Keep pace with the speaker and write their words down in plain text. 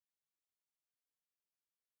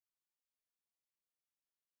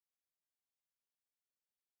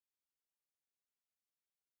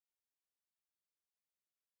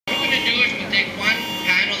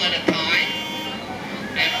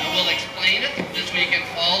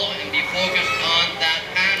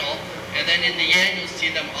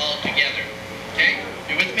see them all together. Okay,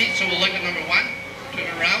 you with me? So we'll look at number one. Turn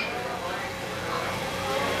it around.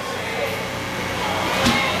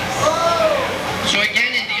 So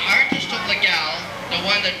again, in the Artist of Legal, the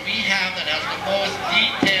one that we have that has the most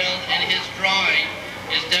detail in his drawing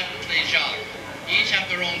is definitely Jacques. Each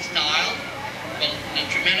have their own style, but a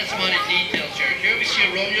tremendous amount of details here. Here we see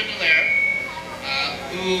a Roméo Dallaire,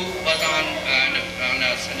 who was on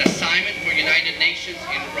an assignment for United Nations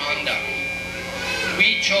in Rwanda.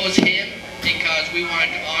 We chose him because we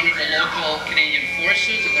wanted to honor the local Canadian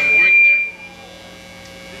forces and their work there,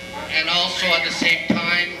 and also at the same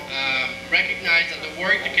time recognize that the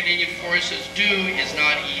work the Canadian forces do is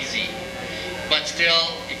not easy, but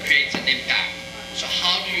still it creates an impact. So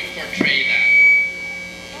how do you portray that?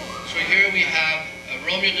 So here we have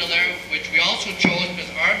Roméo Dallaire, which we also chose because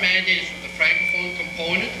our mandate is with the Francophone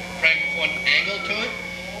component, Francophone angle to it.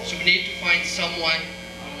 So we need to find someone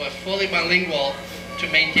who was fully bilingual to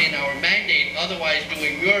maintain our mandate. Otherwise,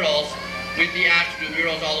 doing murals, we'd be asked to do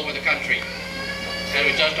murals all over the country. And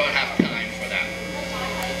we just don't have time for that.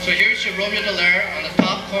 So here's your Roméo Dallaire. On the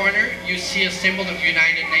top corner, you see a symbol of the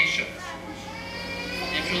United Nations.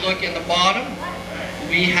 If you look in the bottom,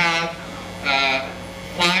 we have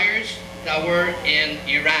fires that were in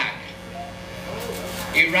Iraq.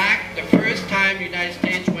 Iraq, the first time the United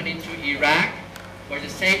States went into Iraq was the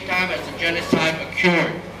same time as the genocide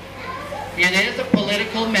occurred. It is a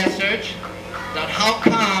political message that how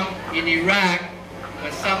come in Iraq,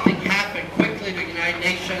 when something happened quickly, the United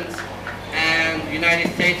Nations and the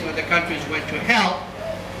United States and other countries went to help,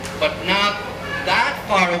 but not that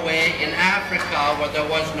far away in Africa where there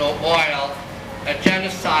was no oil, a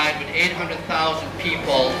genocide with 800,000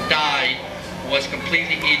 people died was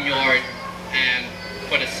completely ignored and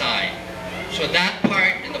put aside. So that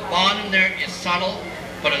part in the bottom there is subtle,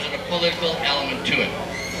 but there's a political element to it.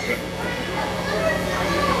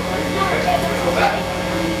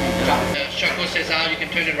 Chaco César, you can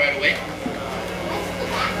turn it right away.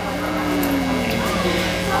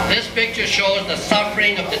 This picture shows the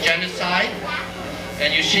suffering of the genocide,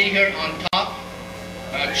 and you see here on top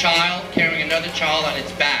a child carrying another child on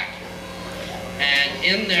its back. And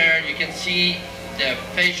in there you can see the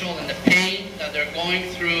facial and the pain that they're going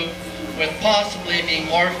through with possibly being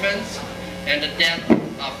orphans and the death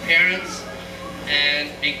of parents and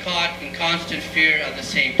being caught in constant fear at the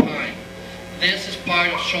same time. This is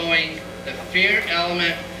part of showing the fear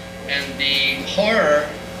element and the horror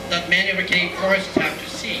that many of our Canadian forces have to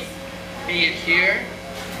see. Be it here,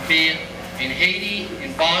 be it in Haiti,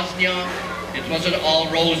 in Bosnia, it wasn't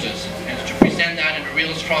all roses. And to present that in a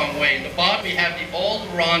real strong way. In the bottom we have the old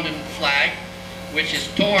Rwandan flag, which is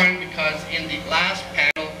torn because in the last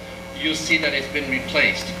panel you'll see that it's been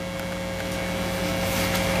replaced.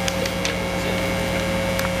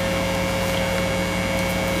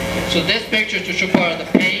 So this picture is to show part of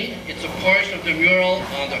the pain. It's a portion of the mural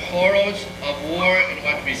on the horrors of war and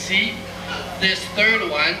what we see. This third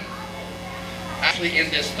one, actually in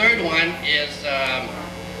this third one is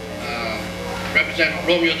represent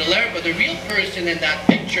Roméo Dallaire, but the real person in that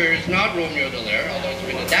picture is not Roméo Dallaire, although it's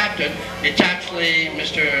been adapted. It's actually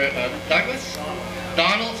Mr. Douglas.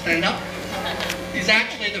 Donald, stand up. He's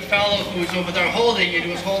actually the fellow who's over there holding it.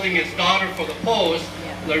 He was holding his daughter for the pose,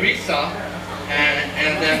 Larissa.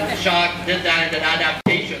 And then Jacques did that in an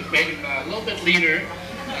adaptation, made him a little bit leaner,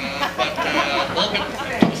 but a little bit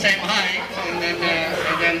the same height. And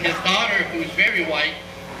then his daughter, who's very white,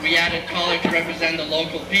 we added color to represent the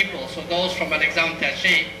local people. So those from Alexandre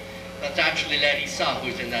Taché, that's actually Larissa,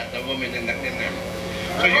 who's in that, the woman in there.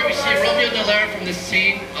 So here we see Roméo Dallaire from the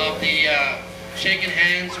scene of the shaking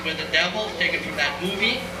hands with the devil, taken from that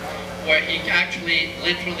movie, where he actually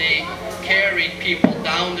literally carried people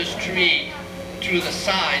down the street to the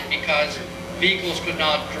side because vehicles could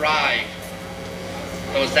not drive.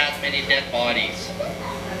 There was that many dead bodies.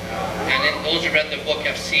 And then those who read the book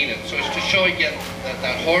have seen it. So it's to show again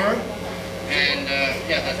that horror. And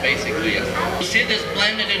yeah, that's basically it. You'll see this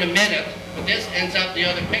blended in a minute, but this ends up the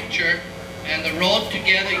other picture. And the road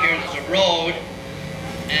together here, there's a road.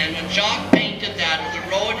 And when Jacques painted that, it was a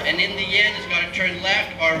road, and in the end, it's got to turn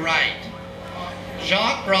left or right.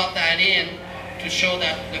 Jacques brought that in to show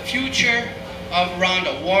that the future of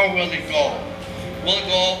Rwanda, where will it go? Will it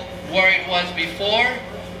go where it was before,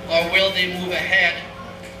 or will they move ahead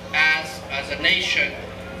as a nation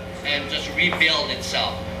and just rebuild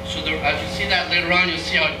itself? So as you see that later on, you'll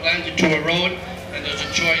see how it blends into a road, and there's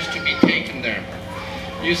a choice to be taken there.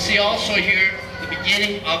 You see also here the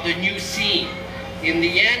beginning of the new scene. In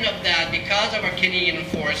the end of that, because of our Canadian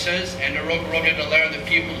forces and the Roméo Dallaire, the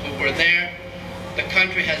people who were there, the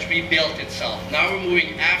country has rebuilt itself. Now we're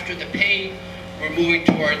moving after the pain we're moving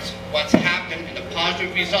towards what's happened and the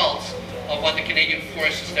positive results of what the Canadian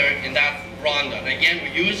forces there in that Rwanda. And again,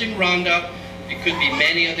 we're using Rwanda. It could be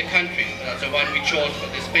many other countries, but that's the one we chose for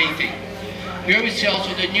this painting. Here we see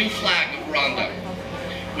also the new flag of Rwanda,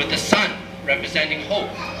 with the sun representing hope.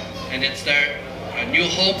 And it's their new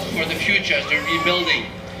hope for the future as they're rebuilding.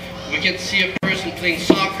 We can see a person playing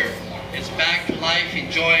soccer. It's back to life,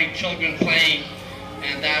 enjoying children playing.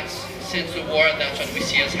 And that's, since the war, that's what we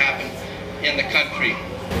see has happened in the country.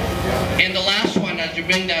 In the last one, as you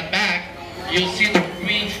bring that back, you'll see the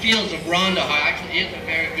green fields of Rwanda, how actually is a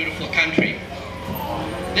very beautiful country.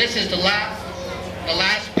 This is the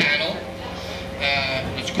last panel.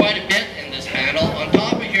 There's quite a bit in this panel. On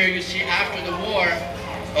top of here, you see after the war,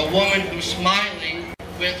 a woman who's smiling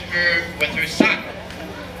with her son.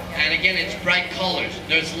 And again, it's bright colors.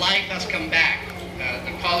 There's life has come back.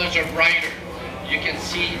 The colors are brighter. You can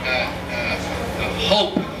see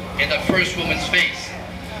hope in the first woman's face.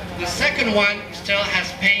 The second one still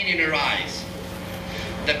has pain in her eyes.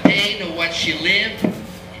 The pain of what she lived,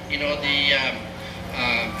 you know,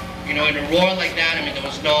 in a war like that, I mean,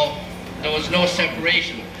 there was no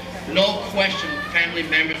separation. No question family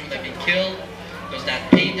members would have been killed. There's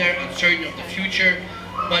that pain there, uncertainty of the future.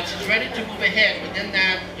 But she's ready to move ahead. Within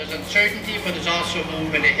that, there's uncertainty, but there's also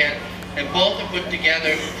movement ahead. And both are put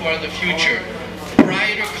together for the future.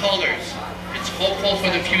 Brighter colors. It's hopeful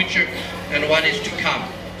for the future and what is to come.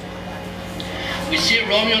 We see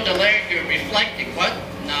Roméo Dallaire here reflecting, what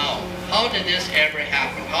now? How did this ever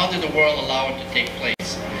happen? How did the world allow it to take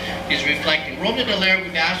place? He's reflecting. Roméo Dallaire,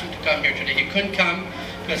 we've asked him to come here today. He couldn't come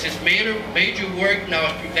because his major work now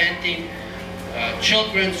is preventing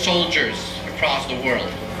children soldiers across the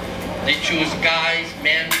world. They choose guys,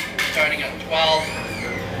 men, starting at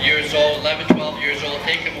 12 years old, 11, 12 years old,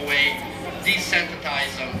 take them away,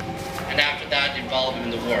 desensitize them, and after that involve them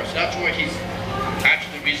in the war. So that's where he's,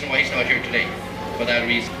 actually the reason why he's not here today, for that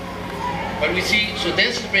reason. But we see, so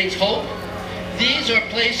this brings hope. These are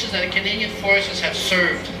places that the Canadian forces have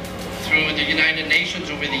served through the United Nations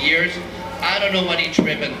over the years. I don't know what each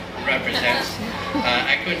ribbon represents.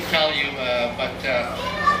 I couldn't tell you, but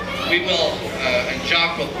we will, and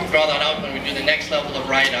Jacques will draw that out when we do the next level of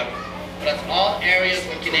write-up. But that's all areas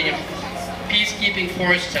where Canadian peacekeeping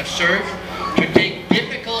forces have served to take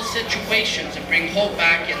difficult situations and bring hope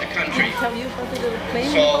back in the country.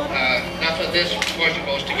 So that's what this portion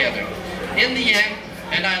goes together. In the end,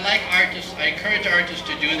 and I like artists, I encourage artists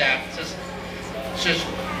to do that. It says,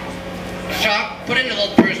 Jacques, put in a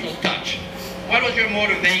little personal touch. What was your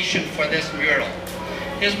motivation for this mural?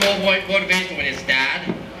 His motivation was his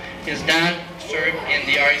dad. His dad served in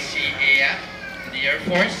the RCAF, in the Air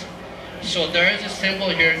Force. So there is a symbol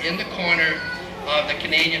here in the corner of the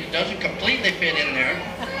Canadian. It doesn't completely fit in there,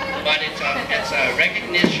 but it's a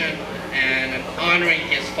recognition and an honoring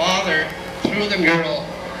his father through the mural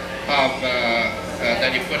of,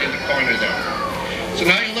 that he put in the corner there. So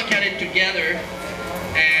now you look at it together,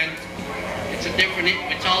 and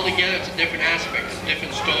it's all together, it's a different aspect, it's a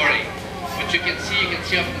different story. But you can see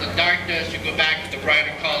up in the darkness, you go back to the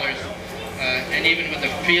brighter colors, and even with the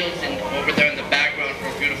fields over there in the background for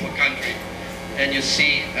a beautiful country. And you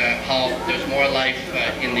see how there's more life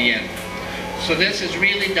in the end. So this is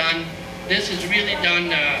really done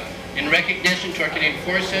in recognition to our Canadian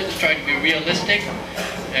forces. It's trying to be realistic.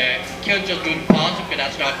 Can't just do the positive, but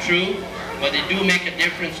that's not true. But they do make a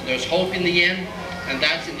difference. There's hope in the end. And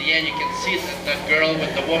that's in the end, you can see that girl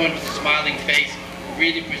with the woman with the smiling face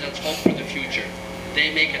really presents hope for the future.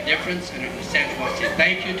 They make a difference, and in a sense, I want to say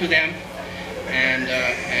thank you to them, and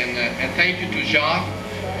thank you to Jacques,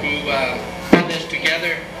 who put this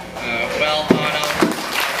together.